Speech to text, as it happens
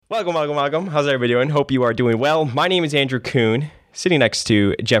Welcome. How's everybody doing? Hope you are doing well. My name is Andrew Kuhn, sitting next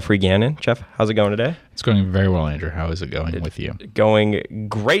to Jeffrey Gannon. Jeff, how's it going today? It's going very well, Andrew. How is it going with you? Going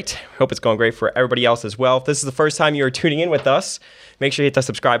great. Hope it's going great for everybody else as well. If this is the first time you're tuning in with us, make sure you hit the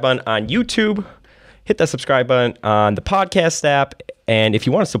subscribe button on YouTube. Hit that subscribe button on the podcast app. And if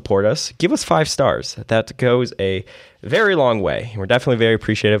you want to support us, give us 5 stars. That goes a very long way. We're definitely very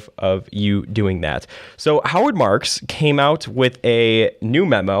appreciative of you doing that. So Howard Marks came out with a new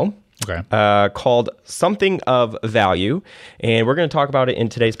memo called Something of Value. And we're going to talk about it in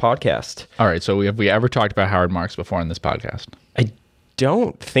today's podcast. All right. So have we ever talked about Howard Marks before on this podcast? I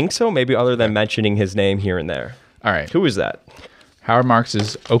don't think so. Maybe other than mentioning his name here and there. All right. Who is that? Howard Marks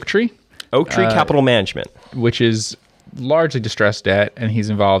is Oaktree. Oaktree Capital Management. Which is largely distressed debt, and he's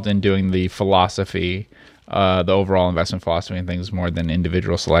involved in doing the philosophy, the overall investment philosophy and things more than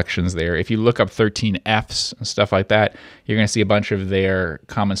individual selections there. If you look up 13Fs and stuff like that, you're going to see a bunch of their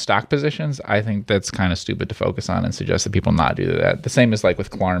common stock positions. I think that's kind of stupid to focus on and suggest that people not do that. The same is like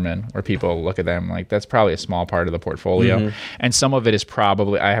with Klarman, where people look at them like that's probably a small part of the portfolio. Mm-hmm. And some of it is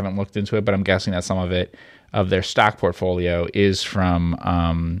probably, I haven't looked into it, but I'm guessing that some of it, of their stock portfolio is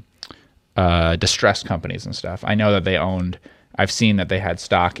from distressed companies and stuff. I know that I've seen that they had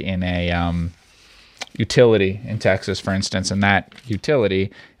stock in a utility in Texas, for instance, and that utility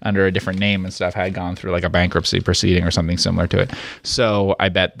under a different name and stuff had gone through like a bankruptcy proceeding or something similar to it. So I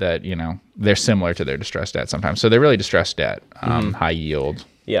bet that, they're similar to their distressed debt sometimes. So they're really distressed debt, high yield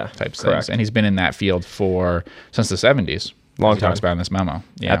type things. And he's been in that field since the 70s. Long time. He talks about in this memo.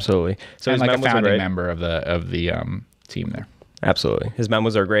 Yeah. Absolutely. So and like a founding member of the team there. Absolutely. His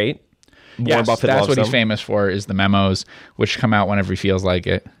memos are great. Yes, that's what he's famous for, is the memos, which come out whenever he feels like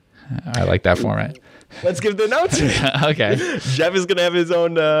it. I like that format. Let's give the notes. Okay. Jeff is going to have his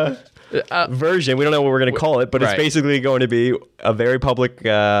own version. We don't know what we're going to call it, but it's basically going to be a very public,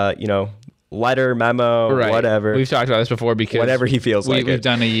 letter, memo, whatever. We've talked about this before because whatever he feels like. We've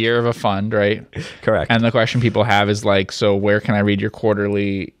done a year of a fund, right? Correct. And the question people have is like, so where can I read your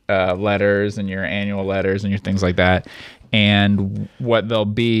quarterly letters and your annual letters and your things like that? And what they'll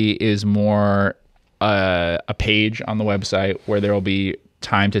be is more a page on the website where there will be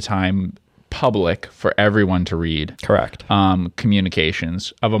time to time public for everyone to read. Correct.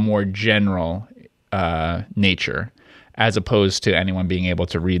 Communications of a more general nature, as opposed to anyone being able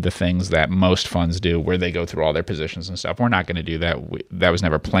to read the things that most funds do where they go through all their positions and stuff. We're not going to do that. That was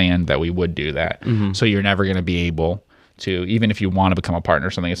never planned that we would do that. Mm-hmm. So you're never going to be able to, even if you want to become a partner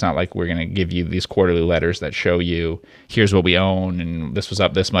or something, it's not like we're going to give you these quarterly letters that show you, here's what we own, and this was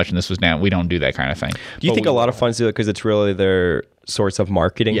up this much, and this was down. We don't do that kind of thing. Do you think a lot of funds do it because it's really their source of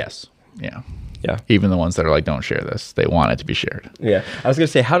marketing? Yes. Yeah. Yeah. Even the ones that are like, don't share this, they want it to be shared. Yeah. I was going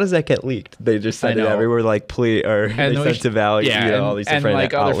to say, how does that get leaked? They just send it everywhere like, please, or they send to Value, all these different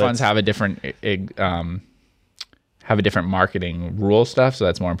like outlets. Other funds have a different marketing rule stuff, so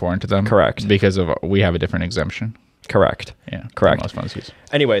that's more important to them. Correct. Because we have a different exemption. Correct. Yeah. Correct. Most funds use.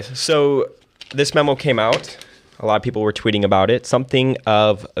 Anyways, so this memo came out. A lot of people were tweeting about it. Something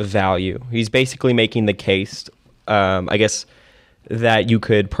of value. He's basically making the case, I guess, that you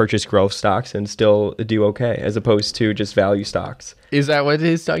could purchase growth stocks and still do okay, as opposed to just value stocks. Is that what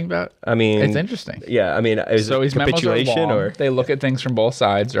he's talking about? I mean, it's interesting. Yeah, I mean, is so it capitulation or they look at things from both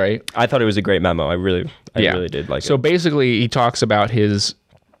sides, right? I thought it was a great memo. I really did like it. So basically, he talks about his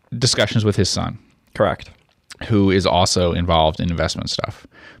discussions with his son. Correct. Who is also involved in investment stuff.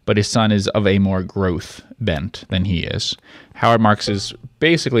 But his son is of a more growth bent than he is. Howard Marks is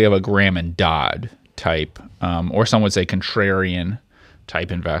basically of a Graham and Dodd type, or some would say contrarian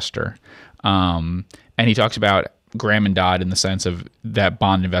type investor. And he talks about Graham and Dodd in the sense of that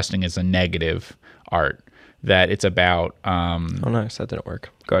bond investing is a negative art. That it's about... oh, nice. That didn't work.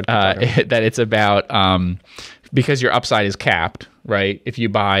 Go ahead. That it's about... because your upside is capped, right? If you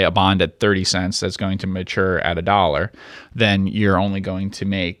buy a bond at 30 cents that's going to mature at $1, then you're only going to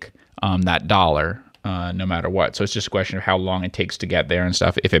make that dollar no matter what. So it's just a question of how long it takes to get there and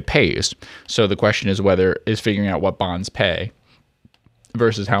stuff, if it pays. So the question is figuring out what bonds pay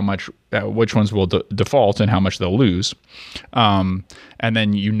versus how much, which ones will default and how much they'll lose. And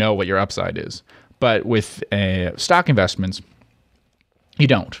then what your upside is. But with stock investments, you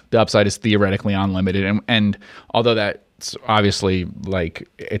don't. The upside is theoretically unlimited. And although that's obviously like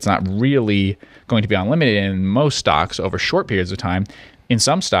it's not really going to be unlimited in most stocks over short periods of time, in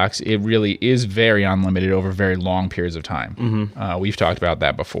some stocks, it really is very unlimited over very long periods of time. Mm-hmm. We've talked about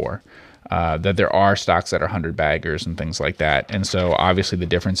that before, that there are stocks that are 100 baggers and things like that. And so obviously the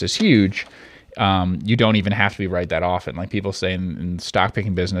difference is huge You don't even have to be right that often. Like people say in the stock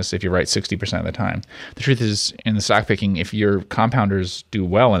picking business, if you're right 60% of the time. The truth is, in the stock picking, if your compounders do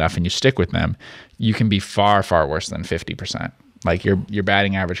well enough and you stick with them, you can be far, far worse than 50%. Like your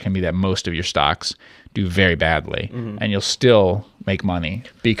batting average can be that most of your stocks do very badly, and you'll still make money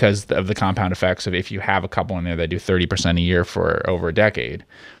because of the compound effects of if you have a couple in there that do 30% a year for over a decade,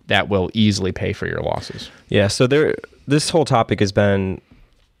 that will easily pay for your losses. Yeah. So this whole topic has been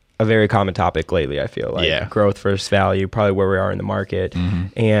a very common topic lately, I feel like. Growth versus value, probably where we are in the market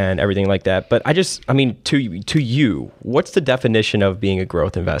and everything like that. But to you, what's the definition of being a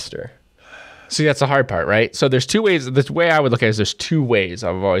growth investor? See, that's the hard part, right? So there's two ways. The way I would look at it is there's two ways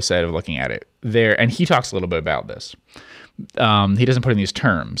I've always said of looking at it. And he talks a little bit about this. He doesn't put in these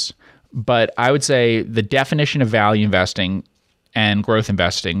terms, but I would say the definition of value investing and growth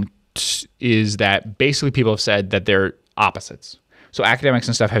investing is that basically people have said that they're opposites. So academics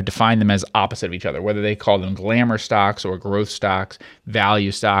and stuff have defined them as opposite of each other, whether they call them glamour stocks or growth stocks,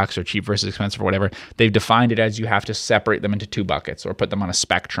 value stocks or cheap versus expensive or whatever. They've defined it as you have to separate them into two buckets or put them on a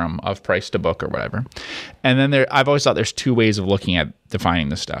spectrum of price to book or whatever. And then I've always thought there's two ways of looking at defining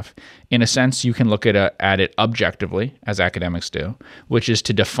this stuff. In a sense, you can look at it objectively, as academics do, which is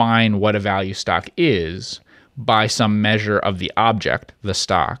to define what a value stock is by some measure of the object, the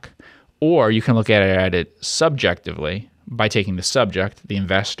stock. Or you can look at it subjectively, by taking the subject, the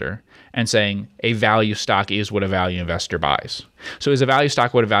investor, and saying a value stock is what a value investor buys. So is a value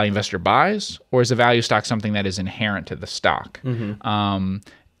stock what a value investor buys, or is a value stock something that is inherent to the stock? And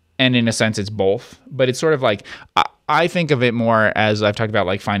in a sense, it's both. But it's sort of like, I think of it more as, I've talked about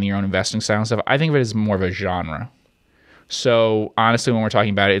like finding your own investing style and stuff. I think of it as more of a genre. So honestly, when we're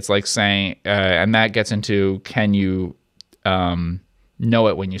talking about it, it's like saying, and that gets into, can you know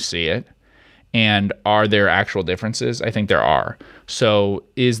it when you see it? And are there actual differences? I think there are. So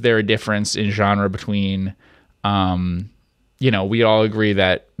is there a difference in genre between, we all agree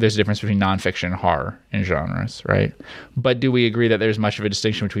that there's a difference between nonfiction and horror in genres, right? But do we agree that there's much of a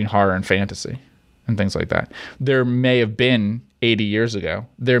distinction between horror and fantasy and things like that? There may have been 80 years ago.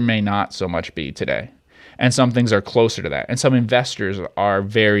 There may not so much be today. And some things are closer to that. And some investors are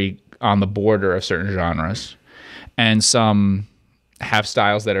very on the border of certain genres. And some have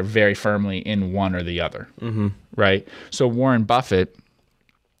styles that are very firmly in one or the other, right? So Warren Buffett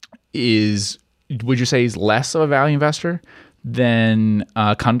would you say he's less of a value investor than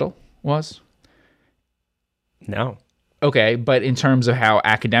Kundal was? No. Okay, but in terms of how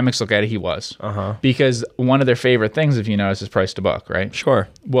academics look at it, he was. Because one of their favorite things, if you notice, is price to book, right? Sure.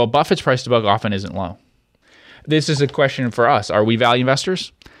 Well, Buffett's price to book often isn't low. This is a question for us. Are we value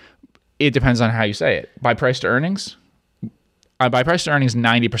investors? It depends on how you say it. By price to earnings? By price to earnings,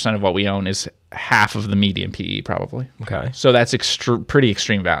 90% of what we own is half of the median PE, probably. Okay. So that's pretty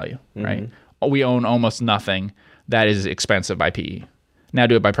extreme value, right? We own almost nothing that is expensive by PE. Now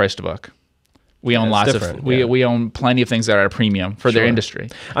do it by price to book. We own lots of we own plenty of things that are at a premium for their industry.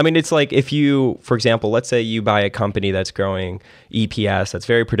 I mean, it's like if you, for example, let's say you buy a company that's growing EPS that's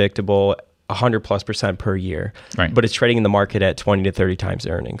very predictable, 100+% per year, right? But it's trading in the market at 20 to 30 times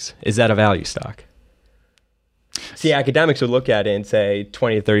earnings. Is that a value stock? See, academics would look at it and say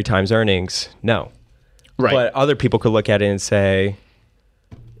 20 to 30 times earnings, no. Right. But other people could look at it and say,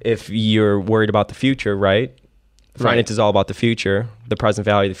 if you're worried about the future, right? Finance is all about the future, the present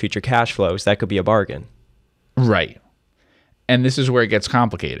value, the future cash flows. That could be a bargain. Right. And this is where it gets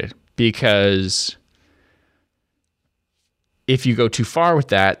complicated, because if you go too far with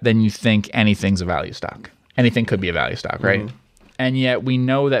that, then you think anything's a value stock. Anything could be a value stock, right? And yet we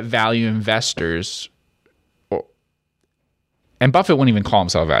know that value investors, and Buffett wouldn't even call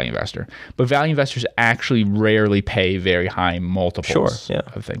himself a value investor, but value investors actually rarely pay very high multiples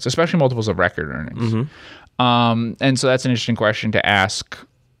of things, especially multiples of record earnings. And so that's an interesting question to ask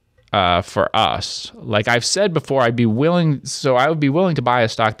for us. Like I've said before, I would be willing to buy a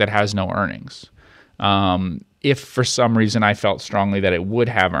stock that has no earnings. If for some reason I felt strongly that it would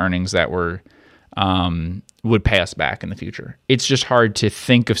have earnings that would pay us back in the future. It's just hard to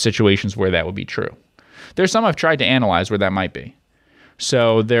think of situations where that would be true. There's some I've tried to analyze where that might be.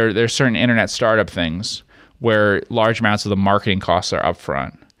 So there's certain internet startup things where large amounts of the marketing costs are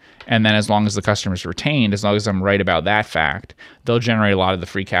upfront. And then as long as the customer's retained, as long as I'm right about that fact, they'll generate a lot of the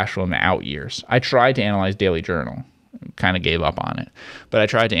free cash flow in the out years. I tried to analyze Daily Journal kind of gave up on it. But I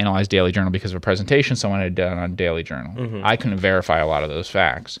tried to analyze Daily Journal because of a presentation someone had done on Daily Journal. I couldn't verify a lot of those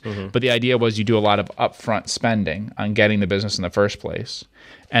facts. But the idea was you do a lot of upfront spending on getting the business in the first place,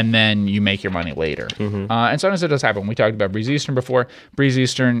 and then you make your money later. And sometimes it does happen. We talked about Breeze Eastern before. Breeze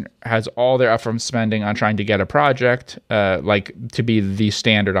Eastern has all their upfront spending on trying to get a project like to be the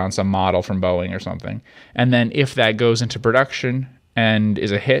standard on some model from Boeing or something. And then if that goes into production and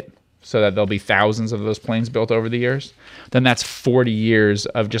is a hit, so that there'll be thousands of those planes built over the years, then that's 40 years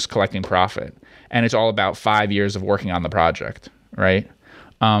of just collecting profit. And it's all about 5 years of working on the project, right?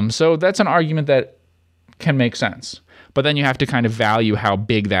 So that's an argument that can make sense. But then you have to kind of value how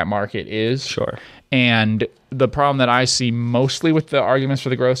big that market is. Sure. And the problem that I see mostly with the arguments for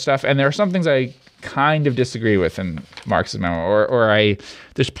the growth stuff, and there are some things I kind of disagree with in Marx's memo, or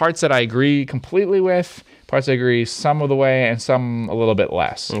there's parts that I agree completely with, parts I agree some of the way, and some a little bit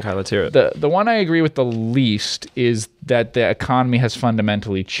less. Okay, let's hear it. The one I agree with the least is that the economy has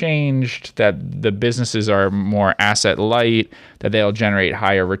fundamentally changed, that the businesses are more asset light, that they'll generate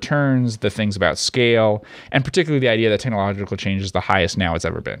higher returns, the things about scale, and particularly the idea that technological change is the highest now it's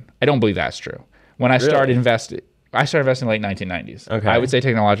ever been. I don't believe that's true. When I started investing in the late 1990s. Okay. I would say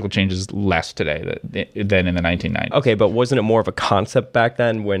technological change is less today than in the 1990s. Okay, but wasn't it more of a concept back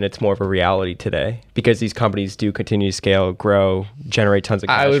then when it's more of a reality today? Because these companies do continue to scale, grow, generate tons of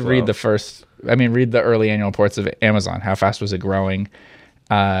cash I would flow. read the early annual reports of Amazon. How fast was it growing?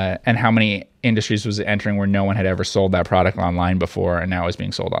 And how many industries was it entering where no one had ever sold that product online before and now is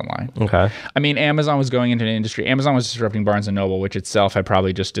being sold online? Okay. I mean, Amazon was going into an industry. Amazon was disrupting Barnes & Noble, which itself had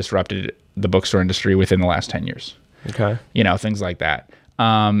probably just disrupted the bookstore industry within the last 10 years. Okay. Things like that.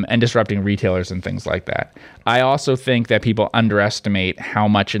 And disrupting retailers and things like that. I also think that people underestimate how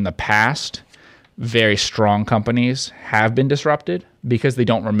much in the past very strong companies have been disrupted because they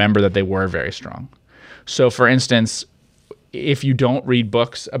don't remember that they were very strong. So, for instance, if you don't read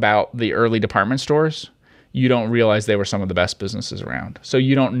books about the early department stores, you don't realize they were some of the best businesses around. So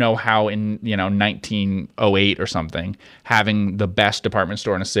you don't know how in 1908 or something, having the best department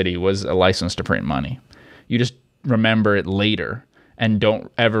store in a city was a license to print money. You just remember it later and don't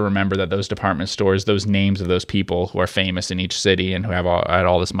ever remember that those department stores, those names of those people who are famous in each city and who have had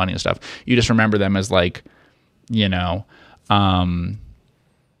all this money and stuff, you just remember them as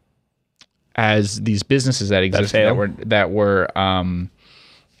as these businesses that existed that were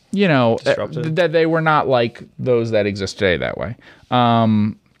that they were not like those that exist today that way.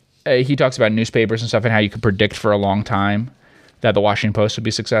 He talks about newspapers and stuff and how you could predict for a long time that the Washington Post would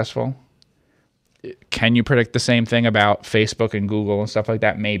be successful. Can you predict the same thing about Facebook and Google and stuff like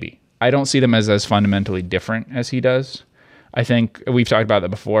that? Maybe. I don't see them as fundamentally different as he does. I think we've talked about that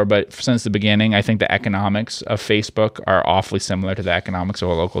before, but since the beginning, I think the economics of Facebook are awfully similar to the economics of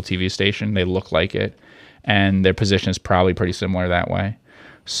a local TV station. They look like it, and their position is probably pretty similar that way.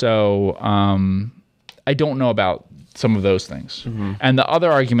 So I don't know about some of those things. Mm-hmm. And the other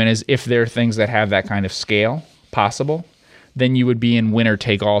argument is if there are things that have that kind of scale possible, then you would be in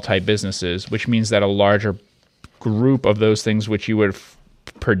winner-take-all type businesses, which means that a larger group of those things which you would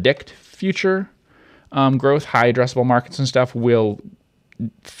predict future growth, high addressable markets and stuff, will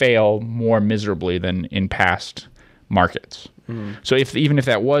fail more miserably than in past markets. Mm-hmm. So even if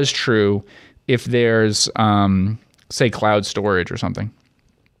that was true, if there's, say, cloud storage or something,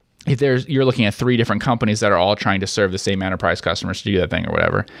 you're looking at 3 different companies that are all trying to serve the same enterprise customers to do that thing or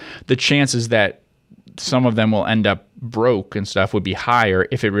whatever, the chances that some of them will end up broke and stuff would be higher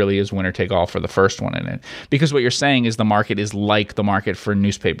if it really is winner take all for the first one in it. Because what you're saying is the market is like the market for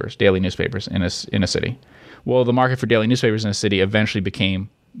newspapers, daily newspapers in a city. Well, the market for daily newspapers in a city eventually became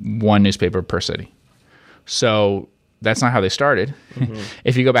 1 newspaper per city. So that's not how they started. Mm-hmm.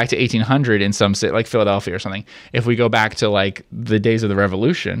 If you go back to 1800 in some city, like Philadelphia or something, if we go back to like the days of the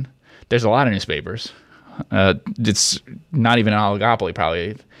Revolution, there's a lot of newspapers. It's not even an oligopoly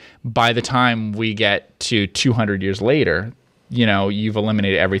probably. By the time we get to 200 years later, you've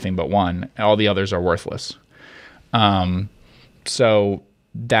eliminated everything but one. All the others are worthless. So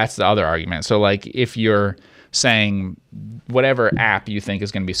that's the other argument. So like if you're saying whatever app you think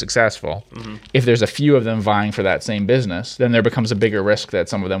is going to be successful, mm-hmm. if there's a few of them vying for that same business, then there becomes a bigger risk that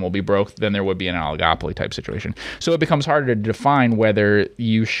some of them will be broke than there would be in an oligopoly type situation. So it becomes harder to define whether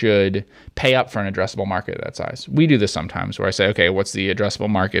you should pay up for an addressable market of that size. We do this sometimes where I say, okay, what's the addressable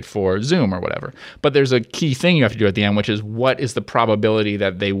market for Zoom or whatever? But there's a key thing you have to do at the end, which is what is the probability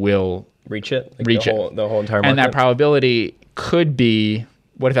that they will reach it? Like reach the whole entire market? And that probability could be,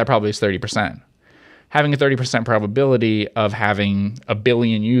 what if that probability is 30%? Having a 30% probability of having 1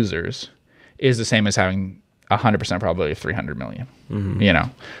 billion users is the same as having 100% probability of 300 million. Mm-hmm.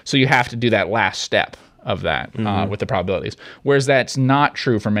 So you have to do that last step of that with the probabilities. Whereas that's not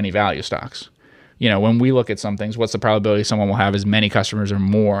true for many value stocks. When we look at some things, what's the probability someone will have as many customers or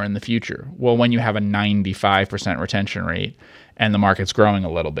more in the future? Well, when you have a 95% retention rate and the market's growing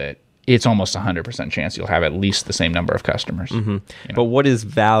a little bit, it's almost 100% chance you'll have at least the same number of customers. But what is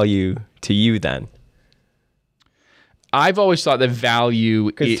value to you then? I've always thought that value...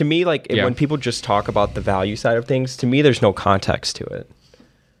 Because to me, when people just talk about the value side of things, to me, there's no context to it.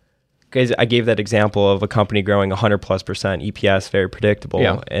 Because I gave that example of a company growing 100+% EPS, very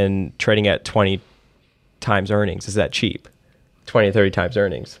predictable, and trading at 20 times earnings. Is that cheap? 20 to 30 times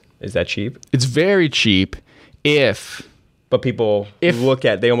earnings. Is that cheap? It's very cheap if... But people look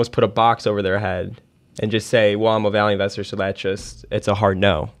at, they almost put a box over their head and just say, well, I'm a value investor, so it's a hard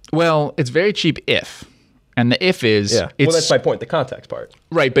no. Well, it's very cheap if. And the if is... Yeah. Well, that's my point, the context part.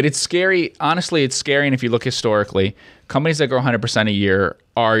 Right, but it's scary. Honestly, it's scary, and if you look historically, companies that grow 100% a year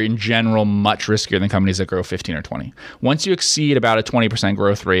are in general much riskier than companies that grow 15 or 20. Once you exceed about a 20%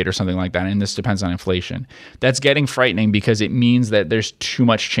 growth rate or something like that, and this depends on inflation, that's getting frightening because it means that there's too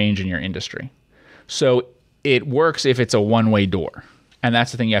much change in your industry. So it works if it's a one-way door. And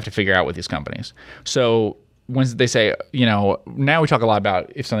that's the thing you have to figure out with these companies. So when they say, now we talk a lot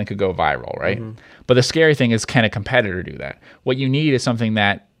about if something could go viral, right? But the scary thing is, can a competitor do that? What you need is something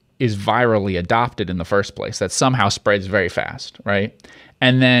that is virally adopted in the first place, that somehow spreads very fast, right?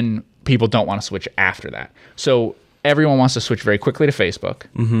 And then people don't want to switch after that. So everyone wants to switch very quickly to Facebook,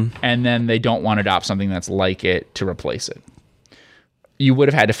 and then they don't want to adopt something that's like it to replace it. You would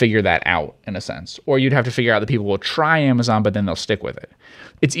have had to figure that out in a sense. Or you'd have to figure out that people will try Amazon, but then they'll stick with it.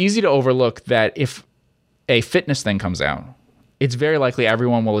 It's easy to overlook that if a fitness thing comes out, it's very likely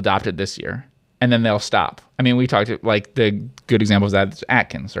everyone will adopt it this year, and then they'll stop. I mean, we talked, the good example of that is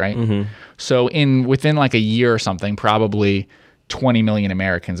Atkins, right? So within a year or something, probably 20 million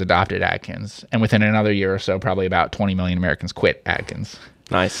Americans adopted Atkins. And within another year or so, probably about 20 million Americans quit Atkins.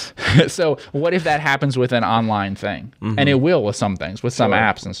 Nice. So what if that happens with an online thing? And it will with some things, with some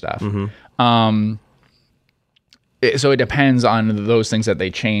apps and stuff. So it depends on those things that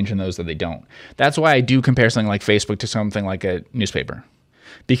they change and those that they don't. That's why I do compare something like Facebook to something like a newspaper,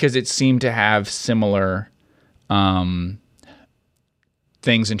 because it seemed to have similar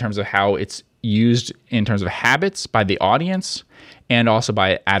things in terms of how it's used in terms of habits by the audience and also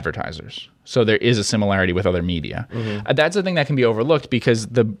by advertisers. So there is a similarity with other media. That's the thing that can be overlooked because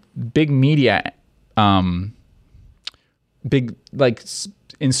the big media, in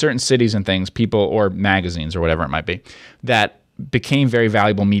certain cities and things, people, or magazines or whatever it might be, that became very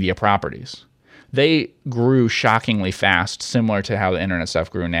valuable media properties. They grew shockingly fast, similar to how the internet stuff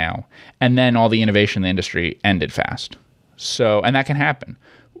grew now. And then all the innovation in the industry ended fast. So, and that can happen.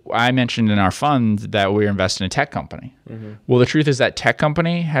 I mentioned in our fund that we're investing in a tech company. Well, the truth is that tech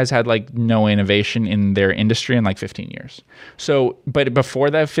company has had no innovation in their industry in 15 years. So, but before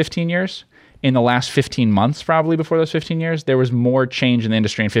that 15 years, in the last 15 months, probably before those 15 years, there was more change in the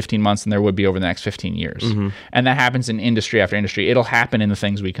industry in 15 months than there would be over the next 15 years. And that happens in industry after industry. It'll happen in the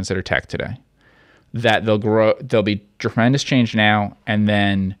things we consider tech today. That there'll be tremendous change now, and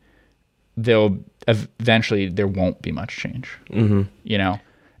then eventually there won't be much change.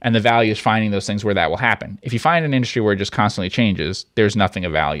 And the value is finding those things where that will happen. If you find an industry where it just constantly changes, there's nothing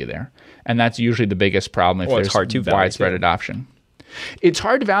of value there. And that's usually the biggest problem if there's widespread adoption. It's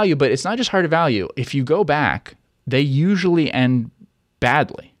hard to value, but it's not just hard to value. If you go back, they usually end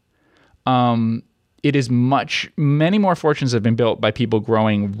badly. It is many more fortunes have been built by people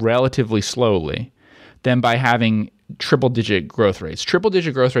growing relatively slowly than by having triple-digit growth rates.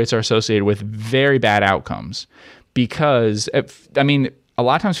 Triple-digit growth rates are associated with very bad outcomes because, a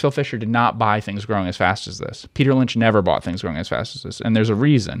lot of times Phil Fisher did not buy things growing as fast as this. Peter Lynch never bought things growing as fast as this, and there's a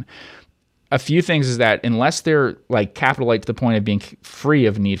reason. A few things is that unless they're capital light to the point of being free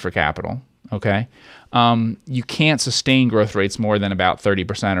of need for capital, okay, you can't sustain growth rates more than about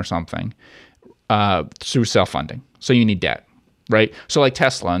 30% or something through self-funding. So you need debt, right? So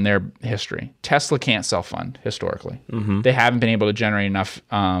Tesla in their history, Tesla can't self-fund historically. They haven't been able to generate enough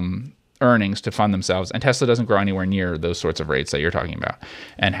earnings to fund themselves, and Tesla doesn't grow anywhere near those sorts of rates that you're talking about,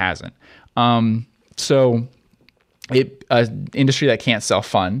 and hasn't. So an industry that can't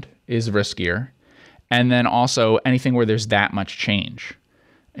self-fund is riskier, and then also anything where there's that much change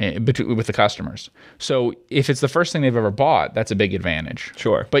with the customers. So if it's the first thing they've ever bought, that's a big advantage.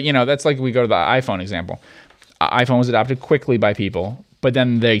 Sure. But that's we go to the iPhone example. iPhone was adopted quickly by people, but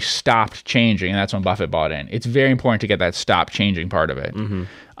then they stopped changing, and that's when Buffett bought in. It's very important to get that stop changing part of it.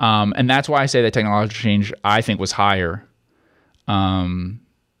 And that's why I say that technological change, I think, was higher in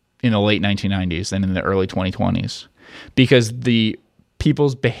the late 1990s than in the early 2020s. Because the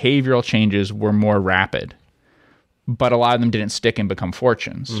people's behavioral changes were more rapid, but a lot of them didn't stick and become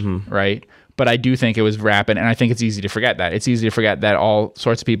fortunes, right? But I do think it was rapid, and I think it's easy to forget that. It's easy to forget that all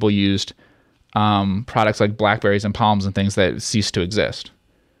sorts of people used products like Blackberries and Palms and things that ceased to exist.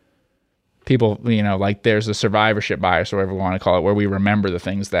 People, like there's a survivorship bias or whatever we want to call it, where we remember the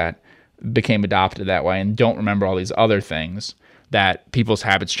things that became adopted that way and don't remember all these other things that people's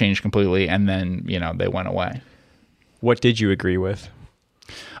habits changed completely and then, they went away. What did you agree with?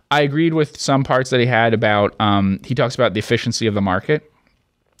 I agreed with some parts that he had about, he talks about the efficiency of the market,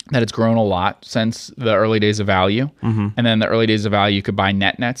 that it's grown a lot since the early days of value. And then the early days of value, you could buy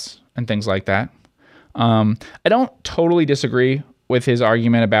nets and things like that. I don't totally disagree with his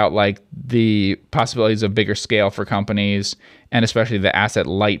argument about like the possibilities of bigger scale for companies and especially the asset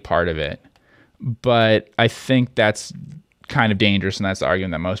light part of it. But I think that's kind of dangerous, and that's the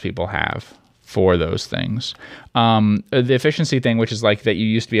argument that most people have for those things. The efficiency thing, which is like that you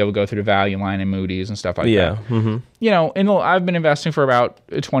used to be able to go through the value line in Moody's and stuff like that. I've been investing for about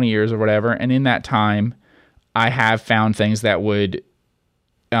 20 years or whatever, and in that time, I have found things that would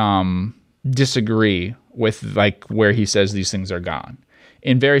disagree with like where he says these things are gone.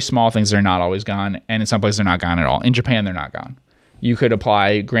 In very small things, they're not always gone, and in some places, they're not gone at all. In Japan, they're not gone. You could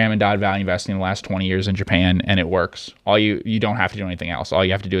apply Graham and Dodd value investing in the last 20 years in Japan, and it works. You don't have to do anything else. All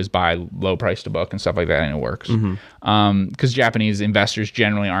you have to do is buy low price to book and stuff like that, and it works. Because Japanese investors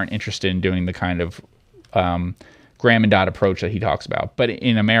generally aren't interested in doing the kind of Graham and Dodd approach that he talks about. But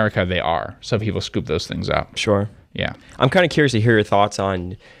in America, they are. So people scoop those things up. Sure. Yeah. I'm kind of curious to hear your thoughts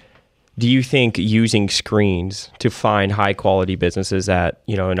on, do you think using screens to find high quality businesses at,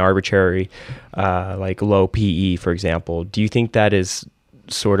 an arbitrary, like low PE, for example, do you think that is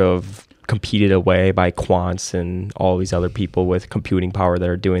sort of competed away by quants and all these other people with computing power that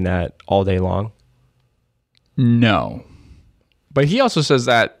are doing that all day long? No. But he also says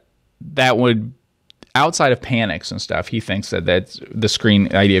that would, outside of panics and stuff, he thinks that the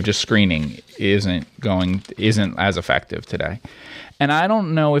idea of just screening isn't as effective today. And I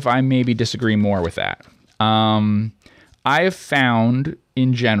don't know if I maybe disagree more with that. I have found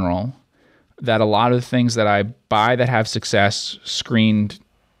in general that a lot of the things that I buy that have success screened,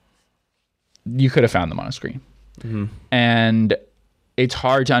 you could have found them on a screen. And it's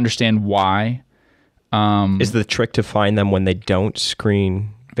hard to understand why. Is the trick to find them when they don't screen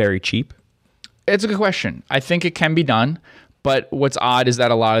very cheap? It's a good question. I think it can be done, but what's odd is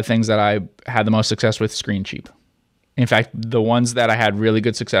that a lot of things that I had the most success with screen cheap. In fact, the ones that I had really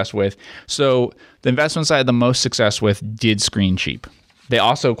good success with, so the investments I had the most success with did screen cheap. They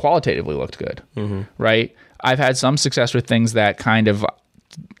also qualitatively looked good, right? I've had some success with things that kind of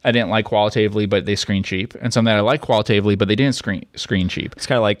I didn't like qualitatively, but they screen cheap, and some that I like qualitatively, but they didn't screen cheap. It's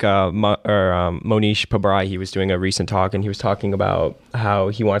kind of like Monish Pabrai. He was doing a recent talk, and he was talking about how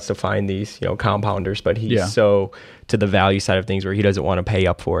he wants to find these, compounders, but he's so to the value side of things where he doesn't want to pay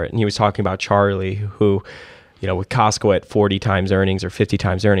up for it. And he was talking about Charlie, who, with Costco at 40 times earnings or 50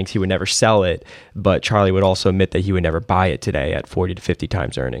 times earnings, he would never sell it. But Charlie would also admit that he would never buy it today at 40 to 50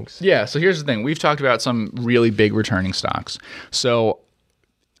 times earnings. Yeah. So here's the thing. We've talked about some really big returning stocks. So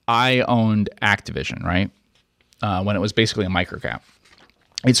I owned Activision, right? When it was basically a microcap.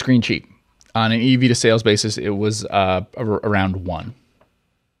 It's screen cheap. On an EV to sales basis, it was around 1.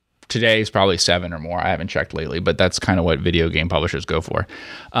 Today is probably 7 or more. I haven't checked lately, but that's kind of what video game publishers go for.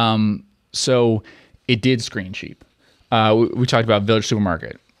 So it did screen cheap. We talked about Village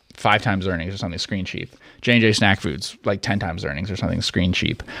Supermarket, 5 times earnings or something, screen cheap. J&J Snack Foods, like 10 times earnings or something, screen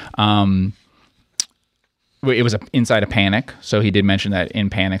cheap. It was inside a panic, so he did mention that in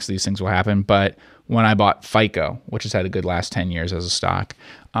panics these things will happen. But when I bought FICO, which has had a good last 10 years as a stock,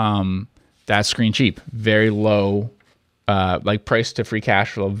 that's screen cheap, very low, like price to free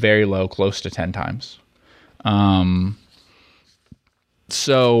cash flow, very low, close to 10 times.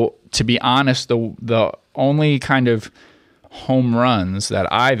 So to be honest, the only kind of home runs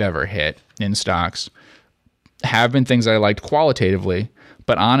that I've ever hit in stocks have been things I liked qualitatively,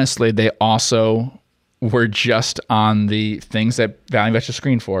 but honestly, they also were just on the things that value investors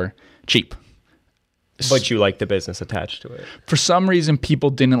screen for, cheap. But you like the business attached to it. For some reason,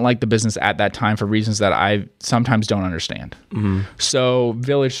 people didn't like the business at that time for reasons that I sometimes don't understand. So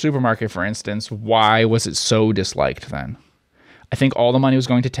Village Supermarket, for instance, why was it so disliked then? I think all the money was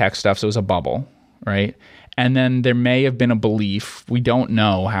going to tech stuff, so it was a bubble, right? And then there may have been a belief, we don't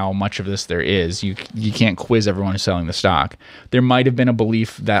know how much of this there is. You can't quiz everyone who's selling the stock. There might have been a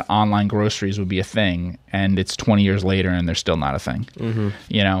belief that online groceries would be a thing, and it's 20 years later and they're still not a thing.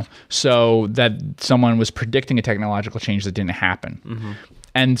 So that someone was predicting a technological change that didn't happen.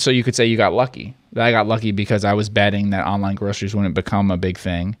 And so you could say you got lucky. I got lucky because I was betting that online groceries wouldn't become a big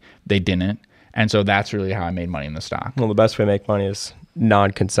thing. They didn't. And so that's really how I made money in the stock. Well, the best way to make money is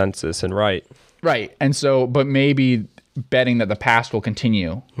non-consensus and right. Right. And so, but maybe betting that the past will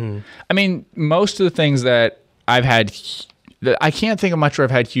continue. I mean, most of the things that I've had, I can't think of much where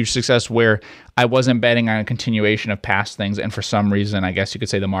I've had huge success where I wasn't betting on a continuation of past things. And for some reason, I guess you could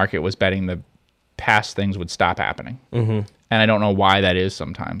say the market was betting the past things would stop happening. And I don't know why that is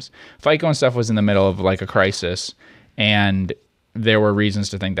sometimes. FICO and stuff was in the middle of like a crisis, and there were reasons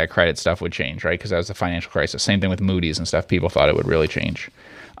to think that credit stuff would change, right? Because that was the financial crisis. Same thing with Moody's and stuff. People thought it would really change.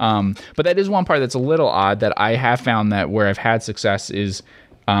 But that is one part that's a little odd that I have found that where I've had success is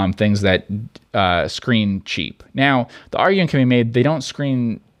things that screen cheap. Now, the argument can be made, they don't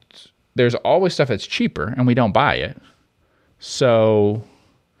screen, there's always stuff that's cheaper and we don't buy it. So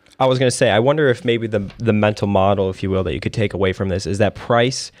I was going to say, I wonder if maybe the mental model, if you will, that you could take away from this is that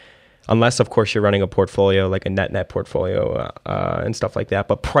price, unless of course you're running a portfolio like a net portfolio and stuff like that,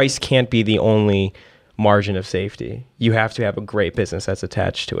 but price can't be the only margin of safety. You have to have a great business that's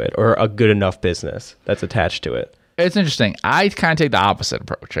attached to it, or a good enough business that's attached to it. It's interesting. I kind of take the opposite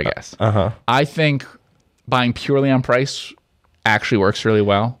approach, I guess. I think buying purely on price actually works really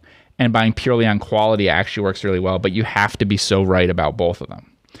well, and buying purely on quality actually works really well, but you have to be so right about both of them.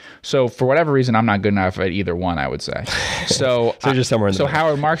 So for whatever reason, I'm not good enough at either one, I would say. So, just somewhere in the middle.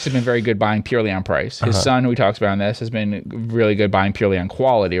 Howard Marks has been very good buying purely on price. His son, who he talks about in this, has been really good buying purely on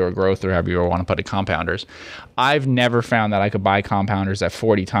quality or growth, or however you want to put it, compounders. I've never found that I could buy compounders at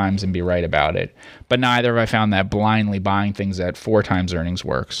 40 times and be right about it. But neither have I found that blindly buying things at 4 times earnings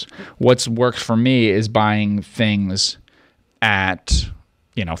works. What's worked for me is buying things at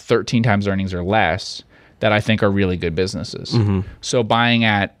 13 times earnings or less that I think are really good businesses. So buying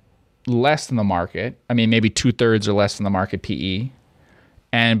at less than the market, I mean, maybe 2/3 or less than the market PE,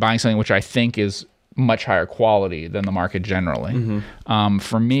 and buying something which I think is much higher quality than the market generally.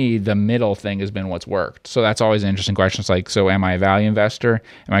 For me, the middle thing has been what's worked. So that's always an interesting question. It's like, so am I a value investor?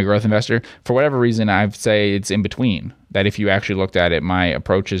 Am I a growth investor? For whatever reason, I'd say it's in between. That if you actually looked at it, my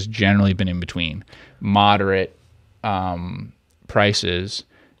approach has generally been in between. Moderate prices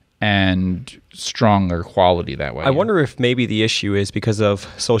and stronger quality that way. I wonder if maybe the issue is because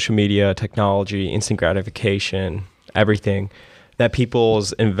of social media, technology, instant gratification, everything, that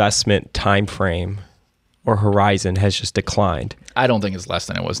people's investment time frame or horizon has just declined. I don't think it's less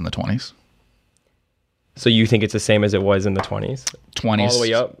than it was in the 20s. So you think it's the same as it was in the 20s? 20s. All the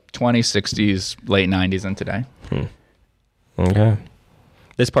way up? 20s, 60s, late 90s, and today. Okay.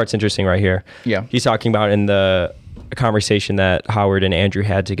 This part's interesting right here. Yeah. He's talking about in the conversation that Howard and Andrew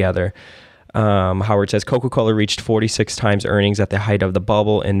had together. Howard says Coca-Cola reached 46 times earnings at the height of the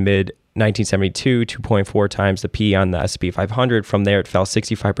bubble in mid-1972, 2.4 times the P on the S&P 500. From there, it fell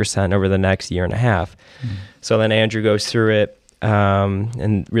 65% over the next year and a half. So then Andrew goes through it.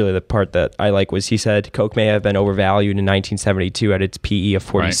 And really the part that I like was he said Coke may have been overvalued in 1972 at its PE of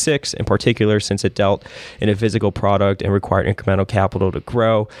 46, in particular since it dealt in a physical product and required incremental capital to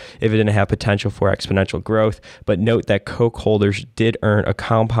grow if it didn't have potential for exponential growth. But note that Coke holders did earn a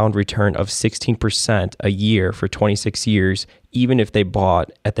compound return of 16% a year for 26 years, even if they bought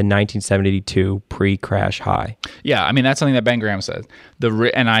at the 1972 pre-crash high. Yeah, I mean, that's something that Ben Graham said.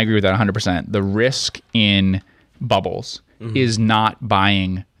 And I agree with that 100%. The risk in bubbles is not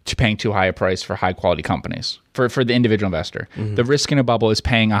paying too high a price for high quality companies for the individual investor. The risk in a bubble is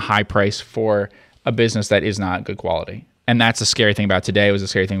paying a high price for a business that is not good quality. And that's a scary thing about today. It was a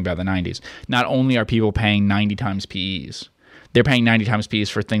scary thing about the 90s. Not only are people paying 90 times PEs, they're paying 90 times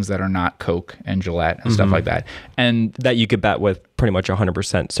PEs for things that are not Coke and Gillette and stuff like that. And that you could bet with pretty much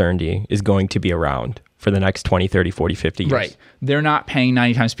 100% certainty is going to be around for the next 20, 30, 40, 50 years. Right. They're not paying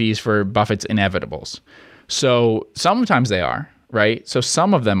 90 times PEs for Buffett's inevitables. So sometimes they are, right? So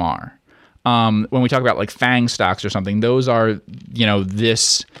some of them are. When we talk about like FANG stocks or something, those are,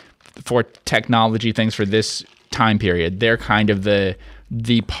 this for technology things for this time period. They're kind of the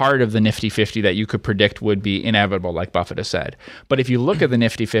part of the Nifty 50 that you could predict would be inevitable, like Buffett has said. But if you look at the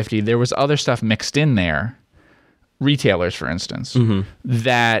Nifty 50, there was other stuff mixed in there, retailers, for instance,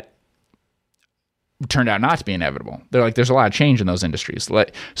 that turned out not to be inevitable. They're like, there's a lot of change in those industries.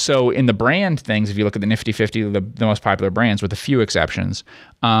 So in the brand things, if you look at the Nifty 50, the most popular brands, with a few exceptions,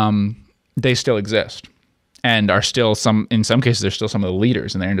 they still exist and are still in some cases, they're still some of the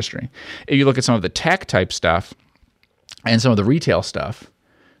leaders in their industry. If you look at some of the tech type stuff and some of the retail stuff,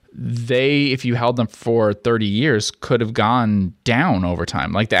 if you held them for 30 years, could have gone down over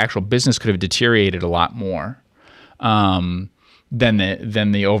time. Like the actual business could have deteriorated a lot more. Than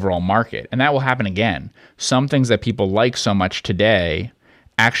the overall market. And that will happen again. Some things that people like so much today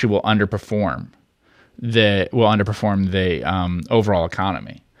actually will underperform the overall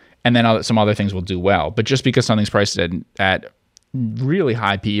economy, and then some other things will do well. But just because something's priced at really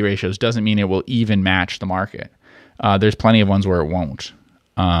high PE ratios doesn't mean it will even match the market. There's plenty of ones where it won't.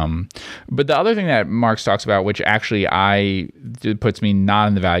 But the other thing that Marx talks about, which actually puts me not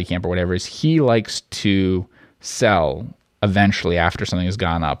in the value camp or whatever, is he likes to sell eventually after something has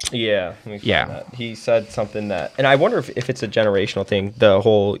gone up. Yeah. He said something that, and I wonder if it's a generational thing, the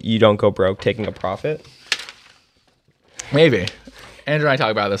whole you don't go broke taking a profit. Maybe. Andrew and I talk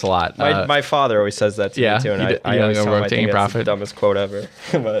about this a lot. My father always says that to me too, and I always tell him I think that's the dumbest quote ever.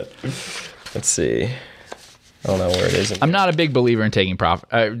 But let's see. I don't know where it is. I'm not a big believer in taking profit.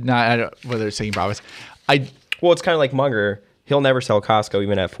 I don't whether it's taking profits. Well, it's kind of like Munger. He'll never sell Costco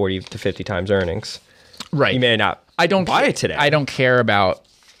even at 40 to 50 times earnings. Right. He may not. I don't buy it today. I don't care about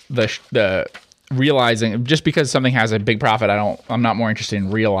the realizing just because something has a big profit. I'm not more interested in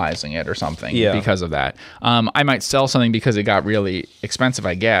realizing it or something because of that. I might sell something because it got really expensive,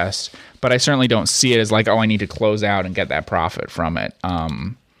 I guess, but I certainly don't see it as like, oh, I need to close out and get that profit from it.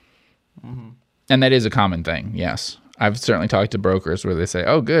 And that is a common thing. Yes. I've certainly talked to brokers where they say,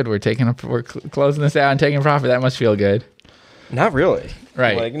 oh, good, we're closing this out and taking a profit. That must feel good. Not really.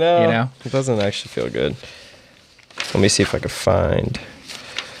 Right. Like, no, it doesn't actually feel good. Let me see if I can find.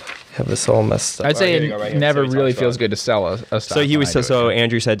 Have this all messed up. I'd say it never really feels good to sell a stock. So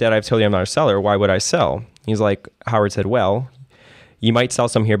Andrew said, Dad, I've told you I'm not a seller. Why would I sell? He's like, Howard said, well, you might sell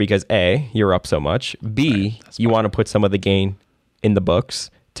some here because A, you're up so much. B, you want to put some of the gain in the books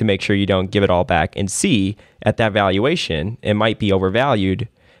to make sure you don't give it all back. And C, at that valuation, it might be overvalued.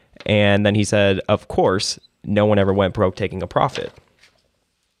 And then he said, of course, no one ever went broke taking a profit.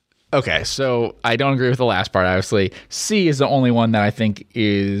 Okay, so I don't agree with the last part, obviously. C is the only one that I think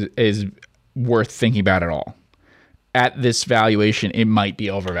is worth thinking about at all. At this valuation, it might be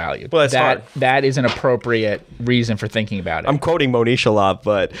overvalued. Well, that is an appropriate reason for thinking about it. I'm quoting Monish a lot,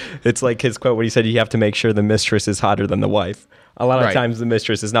 but it's like his quote when he said you have to make sure the mistress is hotter than the wife. A lot of times the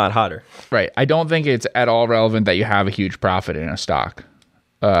mistress is not hotter. Right. I don't think it's at all relevant that you have a huge profit in a stock.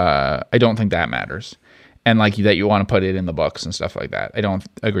 I don't think that matters. And like that you want to put it in the books and stuff like that. I don't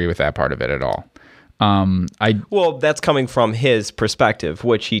agree with that part of it at all. Well, that's coming from his perspective,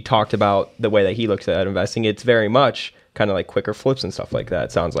 which he talked about the way that he looks at investing. It's very much kind of like quicker flips and stuff like that.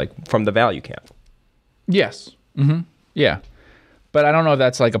 It sounds like from the value camp. Yes. Mm-hmm. Yeah. But I don't know if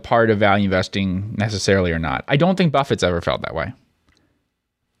that's like a part of value investing necessarily or not. I don't think Buffett's ever felt that way.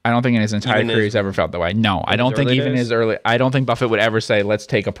 I don't think in his entire career he's ever felt that way. No, I don't think even his early... I don't think Buffett would ever say, let's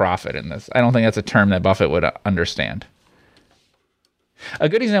take a profit in this. I don't think that's a term that Buffett would understand. A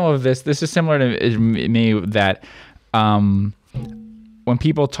good example of this is similar to me, that when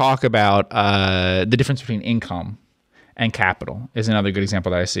people talk about the difference between income and capital is another good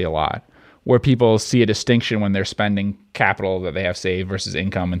example that I see a lot, where people see a distinction when they're spending capital that they have saved versus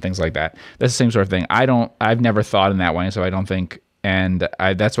income and things like that. That's the same sort of thing. I've never thought in that way, so I don't think... And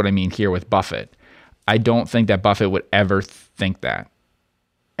that's what I mean here with Buffett. I don't think that Buffett would ever think that.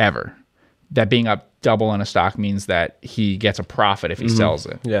 Ever. That being up double in a stock means that he gets a profit if he sells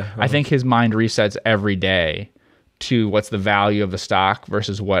it. Yeah. I think his mind resets every day to what's the value of the stock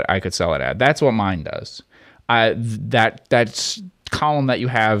versus what I could sell it at. That's what mine does. That's column that you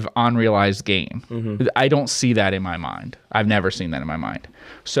have unrealized gain. I don't see that in my mind. I've never seen that in my mind.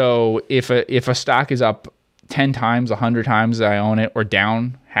 So if a stock is up 10 times, 100 times that I own it, or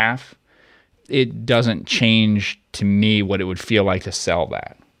down half, it doesn't change to me what it would feel like to sell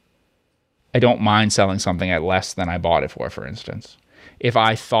that. I don't mind selling something at less than I bought it for instance. If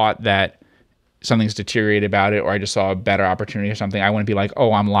I thought that something's deteriorated about it, or I just saw a better opportunity or something, I wouldn't be like,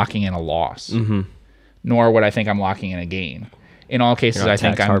 oh, I'm locking in a loss. Nor would I think I'm locking in a gain. In all cases, I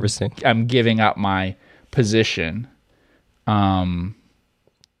think I'm giving up my position.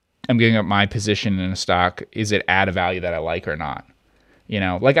 I'm giving up my position in a stock. Is it at a value that I like or not?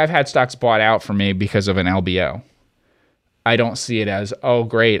 Like I've had stocks bought out for me because of an LBO. I don't see it as, oh,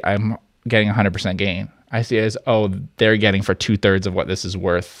 great, I'm getting 100% gain. I see it as, oh, they're getting for 2/3 of what this is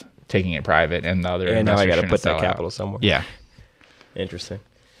worth, taking it private, and the other. And now I got to put that capital somewhere. Yeah. Interesting.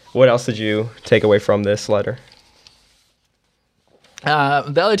 What else did you take away from this letter? The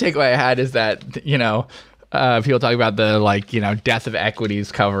other takeaway I had is that, people talk about the death of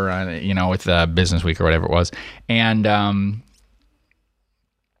equities cover on it, with Business Week or whatever it was. And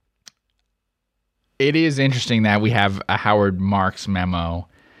it is interesting that we have a Howard Marks memo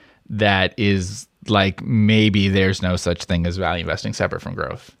that is like, maybe there's no such thing as value investing separate from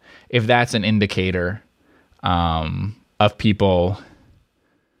growth. If that's an indicator of people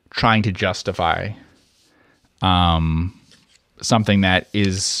trying to justify something that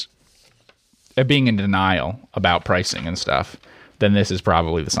is being in denial about pricing and stuff, then this is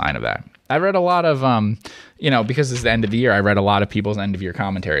probably the sign of that. I read a lot of, because it's the end of the year, I read a lot of people's end of year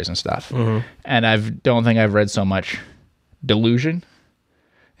commentaries and stuff. Mm-hmm. And I don't think I've read so much delusion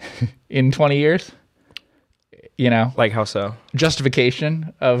in 20 years. Like how so?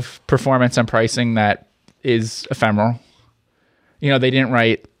 Justification of performance and pricing that is ephemeral. They didn't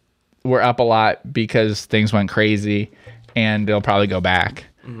write, we're up a lot because things went crazy and they'll probably go back.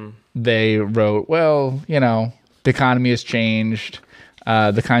 Mm-hmm. They wrote, the economy has changed.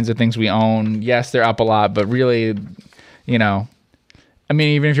 The kinds of things we own, yes, they're up a lot, but really, even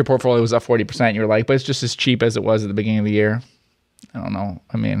if your portfolio was up 40%, you're like, but it's just as cheap as it was at the beginning of the year. I don't know.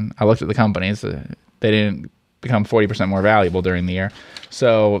 I looked at the companies. They didn't become 40% more valuable during the year.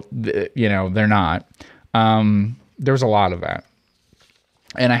 So, they're not. There was a lot of that.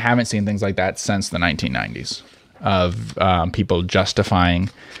 And I haven't seen things like that since the 1990s of people justifying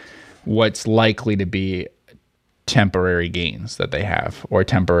what's likely to be temporary gains that they have or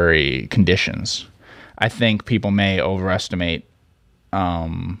temporary conditions. I think people may overestimate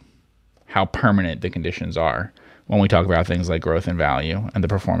how permanent the conditions are when we talk about things like growth and value and the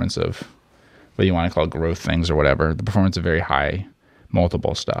performance of, whether you want to call it growth things or whatever, the performance of very high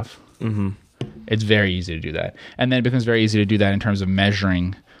multiple stuff. Mm-hmm. It's very easy to do that. And then it becomes very easy to do that in terms of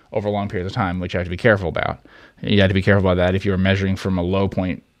measuring over long periods of time, which you have to be careful about. You have to be careful about that if you're measuring from a low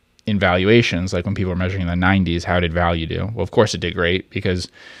point in valuations, like when people were measuring in the 90s, how did value do? Well, of course it did great because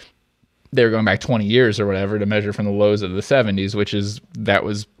they were going back 20 years or whatever to measure from the lows of the 70s, that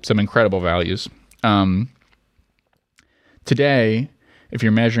was some incredible values. Today, if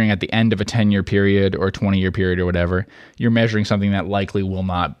you're measuring at the end of a 10-year period or 20-year period or whatever, you're measuring something that likely will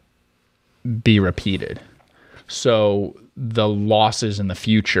not be repeated. So the losses in the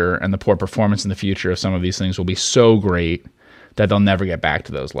future and the poor performance in the future of some of these things will be so great that they'll never get back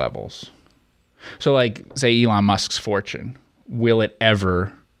to those levels. So like, say Elon Musk's fortune, will it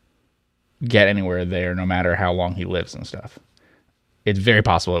ever get anywhere there no matter how long he lives and stuff? It's very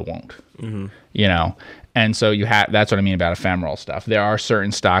possible it won't. Mm-hmm. And so that's what I mean about ephemeral stuff. There are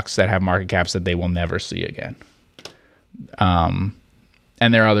certain stocks that have market caps that they will never see again. And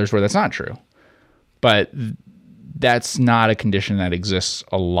there are others where that's not true. But that's not a condition that exists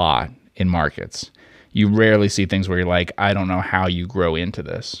a lot in markets. You rarely see things where you're like, I don't know how you grow into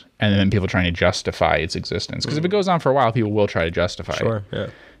this. And then people trying to justify its existence. Because if it goes on for a while, people will try to justify it. Sure,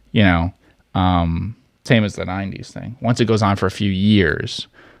 yeah. Same as the 90s thing. Once it goes on for a few years,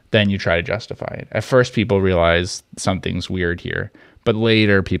 then you try to justify it. At first, people realize something's weird here. But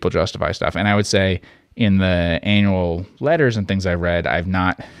later, people justify stuff. And I would say in the annual letters and things I read, I've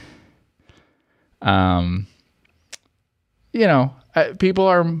not... people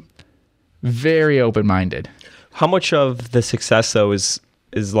are very open-minded. How much of the success, though, is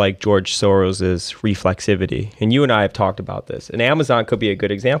like George Soros's reflexivity? And you and I have talked about this. And Amazon could be a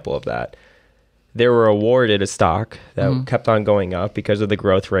good example of that. They were awarded a stock that kept on going up because of the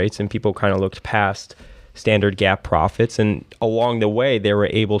growth rates, and people kind of looked past standard GAAP profits. And along the way, they were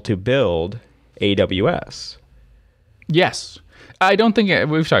able to build AWS. Yes. I don't think,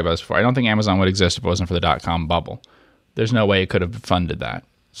 we've talked about this before, I don't think Amazon would exist if it wasn't for the dot-com bubble. There's no way it could have funded that.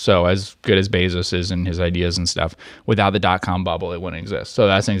 So as good as Bezos is and his ideas and stuff, without the dot-com bubble, it wouldn't exist. So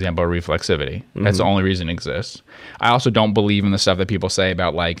that's an example of reflexivity. Mm-hmm. That's the only reason it exists. I also don't believe in the stuff that people say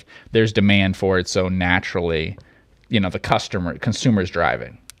about like, there's demand for it, so naturally, the consumers drive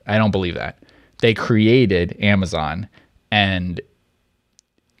it. I don't believe that. They created Amazon and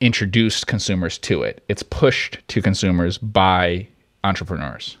introduced consumers to it. It's pushed to consumers by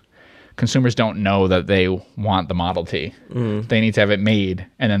entrepreneurs. Consumers don't know that they want the Model T. Mm. They need to have it made,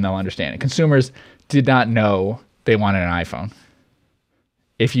 and then they'll understand it. Consumers did not know they wanted an iPhone.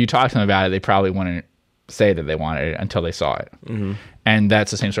 If you talk to them about it, they probably wouldn't say that they wanted it until they saw it. Mm-hmm. And that's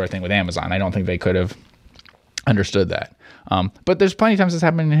the same sort of thing with Amazon. I don't think they could have understood that. But there's plenty of times this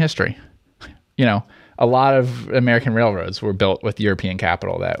happened in history. A lot of American railroads were built with European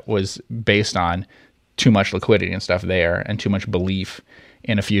capital that was based on too much liquidity and stuff there and too much belief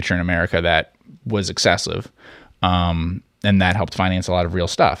in a future in America that was excessive. And that helped finance a lot of real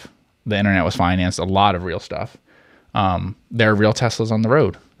stuff. The internet was financed a lot of real stuff. There are real Teslas on the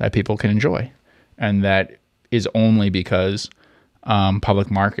road that people can enjoy. And that is only because public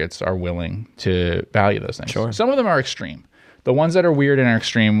markets are willing to value those things. Sure. Some of them are extreme. The ones that are weird and are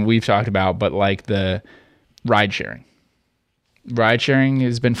extreme, we've talked about, but like the ride sharing. Ride sharing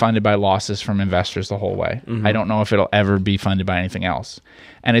has been funded by losses from investors the whole way. Mm-hmm. I don't know if it'll ever be funded by anything else.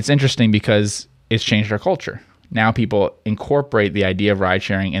 And it's interesting because it's changed our culture. Now people incorporate the idea of ride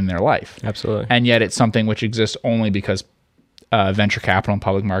sharing in their life. Absolutely. And yet it's something which exists only because venture capital and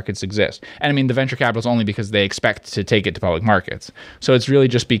public markets exist. And I mean, the venture capital is only because they expect to take it to public markets. So it's really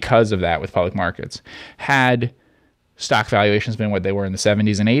just because of that with public markets. Had stock valuations been what they were in the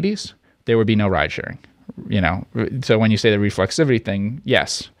 70s and 80s, there would be no ride sharing. So when you say the reflexivity thing,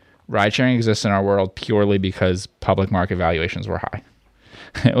 yes, ride sharing exists in our world purely because public market valuations were high,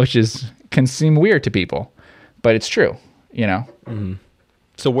 which can seem weird to people, but it's true. Mm-hmm.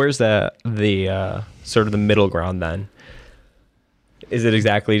 So where's the sort of the middle ground then? Is it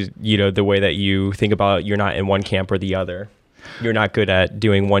exactly, the way that you think about you're not in one camp or the other? You're not good at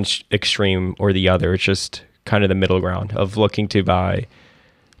doing one extreme or the other. It's just kind of the middle ground of looking to buy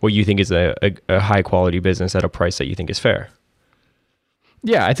what you think is a high quality business at a price that you think is fair.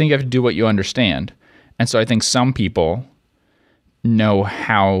 Yeah, I think you have to do what you understand. And so I think some people know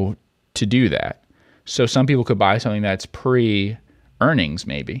how to do that. So some people could buy something that's pre-earnings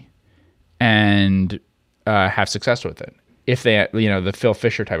maybe and have success with it. If they, the Phil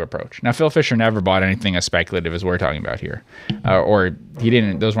Fisher type approach. Now, Phil Fisher never bought anything as speculative as we're talking about here. Or he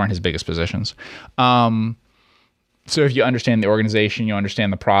didn't, those weren't his biggest positions. So if you understand the organization, you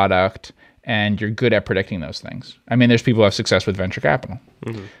understand the product, and you're good at predicting those things. I mean, there's people who have success with venture capital.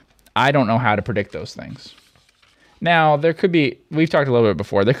 Mm-hmm. I don't know how to predict those things. Now, there could be, we've talked a little bit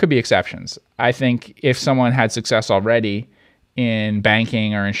before, there could be exceptions. I think if someone had success already in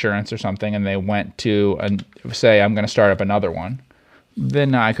banking or insurance or something, and they went to, say, I'm going to start up another one,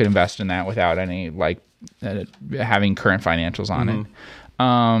 then I could invest in that without any, having current financials on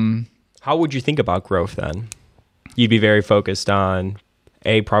it. How would you think about growth then? You'd be very focused on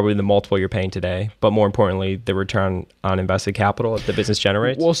probably the multiple you're paying today, but more importantly, the return on invested capital that the business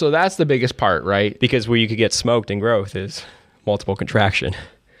generates. Well, so that's the biggest part, right? Because where you could get smoked in growth is multiple contraction.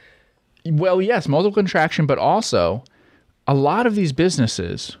 Well, yes, multiple contraction, but also a lot of these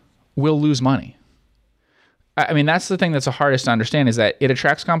businesses will lose money. I mean, that's the thing that's the hardest to understand, is that it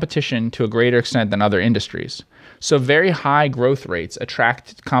attracts competition to a greater extent than other industries. So very high growth rates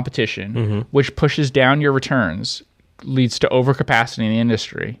attract competition, which pushes down your returns, leads to overcapacity in the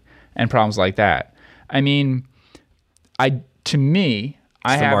industry and problems like that. I mean, to me,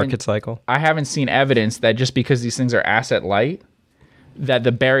 it's the market cycle. I haven't seen evidence that just because these things are asset light, that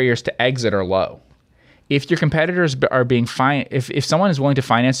the barriers to exit are low. If your competitors are being if someone is willing to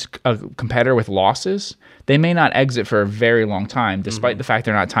finance a competitor with losses, they may not exit for a very long time, despite the fact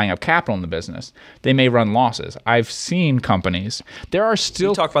they're not tying up capital in the business. They may run losses. I've seen companies. There are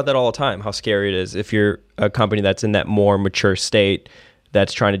still... We talk about that all the time, how scary it is if you're a company that's in that more mature state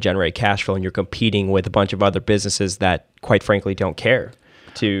that's trying to generate cash flow and you're competing with a bunch of other businesses that, quite frankly, don't care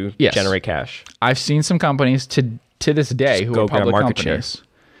to generate cash. I've seen some companies to this day who are public companies.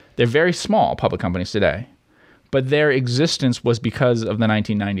 They're very small public companies today, but their existence was because of the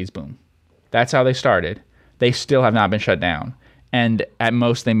 1990s boom. That's how they started. They still have not been shut down. And at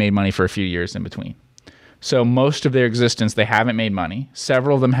most, they made money for a few years in between. So most of their existence, they haven't made money.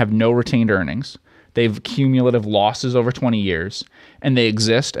 Several of them have no retained earnings. They've cumulative losses over 20 years, and they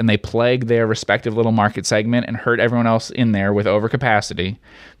exist, and they plague their respective little market segment and hurt everyone else in there with overcapacity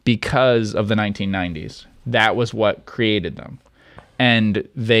because of the 1990s. That was what created them. And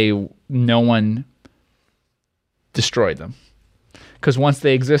no one destroyed them. Because once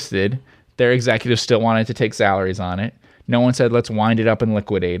they existed, their executives still wanted to take salaries on it. No one said, let's wind it up and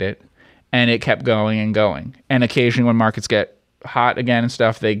liquidate it. And it kept going and going. And occasionally when markets get hot again and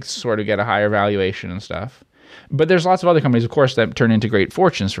stuff, they sort of get a higher valuation and stuff. But there's lots of other companies, of course, that turn into great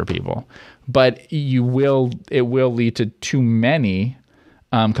fortunes for people. But it will lead to too many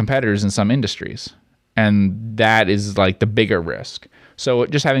competitors in some industries. And that is like the bigger risk. So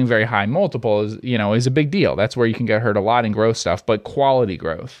just having very high multiple is a big deal. That's where you can get hurt a lot in growth stuff, but quality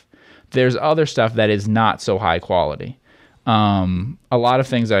growth. There's other stuff that is not so high quality. A lot of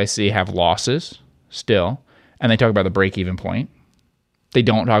things that I see have losses still, and they talk about the break-even point. They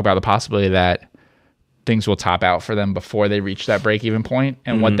don't talk about the possibility that things will top out for them before they reach that break-even point,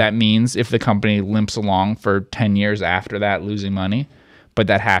 and what that means if the company limps along for 10 years after that losing money. But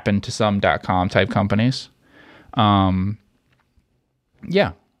that happened to some .com type companies.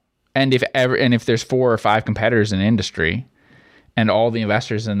 Yeah. And if there's 4 or 5 competitors in the industry and all the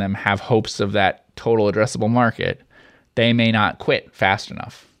investors in them have hopes of that total addressable market, they may not quit fast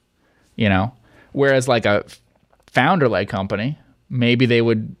enough, Whereas like a founder-led company, maybe they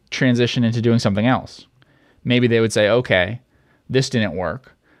would transition into doing something else. Maybe they would say, okay, this didn't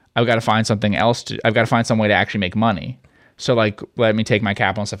work. I've got to find something else. I've got to find some way to actually make money. So let me take my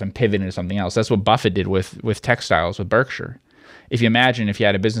capital and stuff and pivot into something else. That's what Buffett did with textiles with Berkshire. If you imagine if you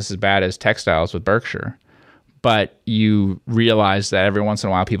had a business as bad as textiles with Berkshire, but you realize that every once in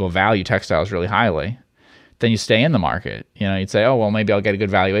a while people value textiles really highly, then you stay in the market. You know, you'd say, oh, well, maybe I'll get a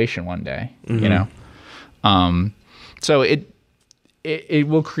good valuation one day, you know? So it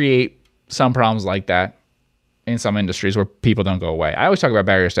will create some problems like that in some industries where people don't go away. I always talk about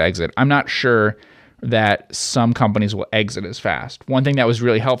barriers to exit. I'm not sure that some companies will exit as fast. One thing that was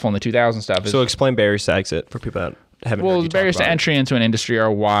really helpful in the 2000 stuff is... So explain barriers to exit for people that haven't heard you the barriers talk to about entry into an industry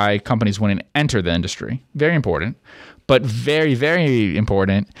are why companies wouldn't enter the industry. Very important. But very, very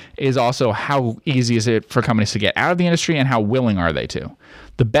important is also how easy is it for companies to get out of the industry and how willing are they to.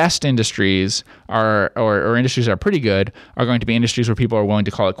 The best industries are, or industries that are pretty good, are going to be industries where people are willing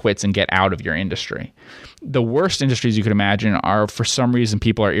to call it quits and get out of your industry. The worst industries you could imagine are, for some reason,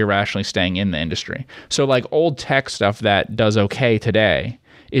 people are irrationally staying in the industry. So like old tech stuff that does okay today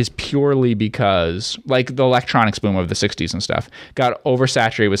is purely because, like the electronics boom of the 60s and stuff, got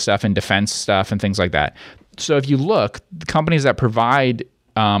oversaturated with stuff in defense stuff and things like that. So if you look, the companies that provide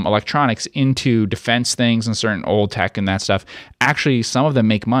electronics into defense things and certain old tech and that stuff, actually some of them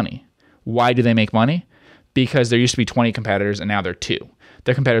make money. Why do they make money? Because there used to be 20 competitors and now there are 2.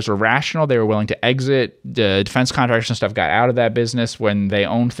 Their competitors were rational. They were willing to exit. The defense contractors and stuff got out of that business when they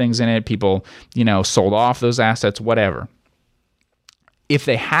owned things in it. People, sold off those assets, whatever. If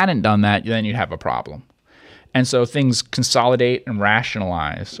they hadn't done that, then you'd have a problem. And so things consolidate and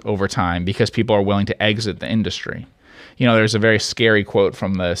rationalize over time because people are willing to exit the industry. There's a very scary quote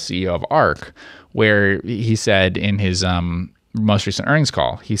from the CEO of ARC where he said in his most recent earnings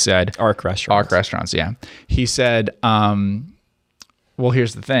call, he said... ARC Restaurants. ARC Restaurants, yeah. He said, well,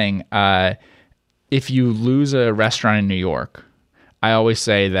 here's the thing. If you lose a restaurant in New York, I always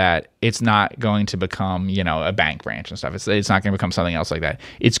say that it's not going to become, a bank branch and stuff. It's not going to become something else like that.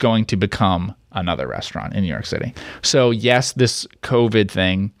 It's going to become another restaurant in New York City. So yes, this COVID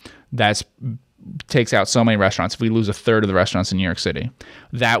thing takes out so many restaurants. If we lose a third of the restaurants in New York City,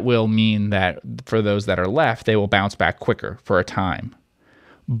 that will mean that for those that are left, they will bounce back quicker for a time.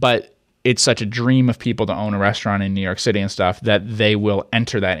 But it's such a dream of people to own a restaurant in New York City and stuff that they will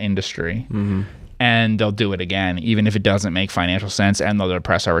enter that industry. Mm-hmm. And they'll do it again, even if it doesn't make financial sense, and they'll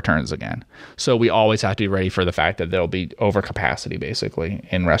depress our returns again. So we always have to be ready for the fact that there'll be overcapacity, basically,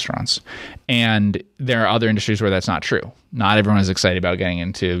 in restaurants. And there are other industries where that's not true. Not everyone is excited about getting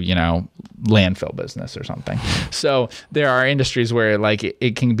into, landfill business or something. So there are industries where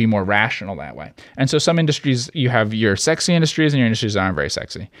it can be more rational that way. And so some industries, you have your sexy industries and your industries that aren't very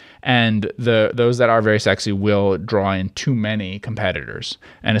sexy. And those that are very sexy will draw in too many competitors,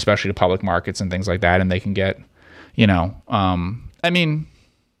 and especially the public markets and things like that. And they can get, you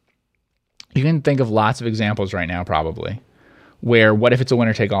can think of lots of examples right now probably where what if it's a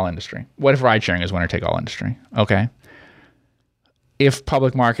winner-take-all industry? What if ride-sharing is winner-take-all industry? Okay. If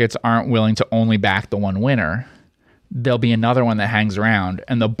public markets aren't willing to only back the one winner, there'll be another one that hangs around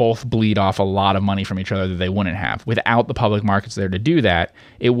and they'll both bleed off a lot of money from each other that they wouldn't have. Without the public markets there to do that,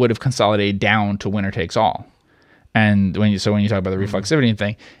 it would have consolidated down to winner takes all. And when you talk about the reflexivity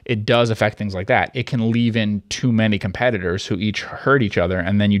thing, it does affect things like that. It can leave in too many competitors who each hurt each other,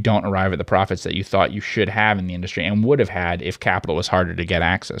 and then you don't arrive at the profits that you thought you should have in the industry and would have had if capital was harder to get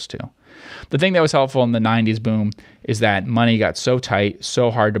access to. The thing that was helpful in the 90s boom is that money got so tight, so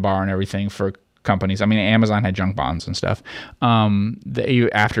hard to borrow and everything for companies. I mean, Amazon had junk bonds and stuff.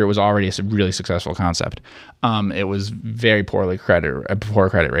 After it was already a really successful concept, it was very poor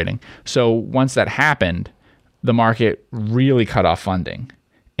credit rating. So once that happened, the market really cut off funding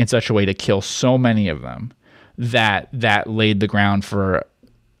in such a way to kill so many of them that laid the ground for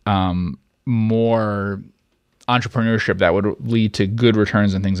more entrepreneurship that would lead to good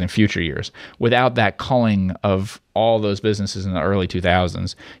returns and things in future years. Without that culling of all those businesses in the early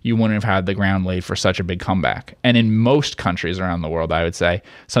 2000s, you wouldn't have had the ground laid for such a big comeback. And in most countries around the world, I would say,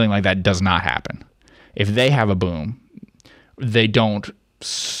 something like that does not happen. If they have a boom, they don't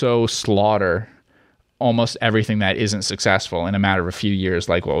so slaughter almost everything that isn't successful in a matter of a few years,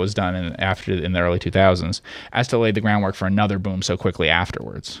 like what was done in the early 2000s, as to lay the groundwork for another boom so quickly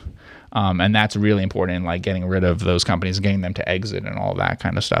afterwards. And that's really important in getting rid of those companies and getting them to exit and all that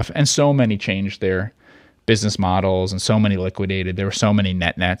kind of stuff. And so many changed their business models and so many liquidated. There were so many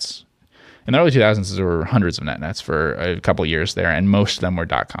net nets. In the early 2000s, there were hundreds of net nets for a couple of years there, and most of them were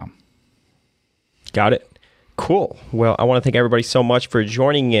 .com. Got it. Cool. Well, I want to thank everybody so much for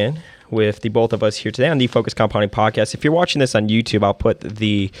joining in with the both of us here today on the Focused Compounding Podcast. If you're watching this on YouTube, I'll put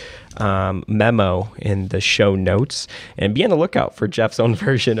the memo in the show notes, and be on the lookout for Jeff's own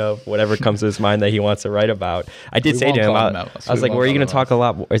version of whatever comes to his mind that he wants to write about. I did say to him, I was like, were you going to talk a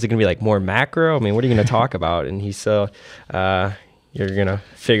lot? Is it going to be more macro? I mean, what are you going to talk about? And he said, you're going to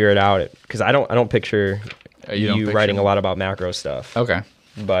figure it out, because I don't picture you writing a lot about macro stuff. Okay.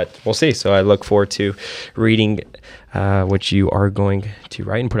 But we'll see. So I look forward to reading what you are going to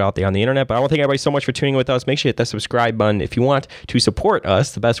write and put out there on the internet. But I want to thank everybody so much for tuning in with us. Make sure you hit that subscribe button. If you want to support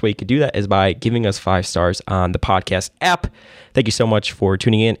us, the best way you could do that is by giving us 5 stars on the podcast app. Thank you so much for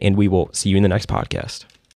tuning in, and we will see you in the next podcast.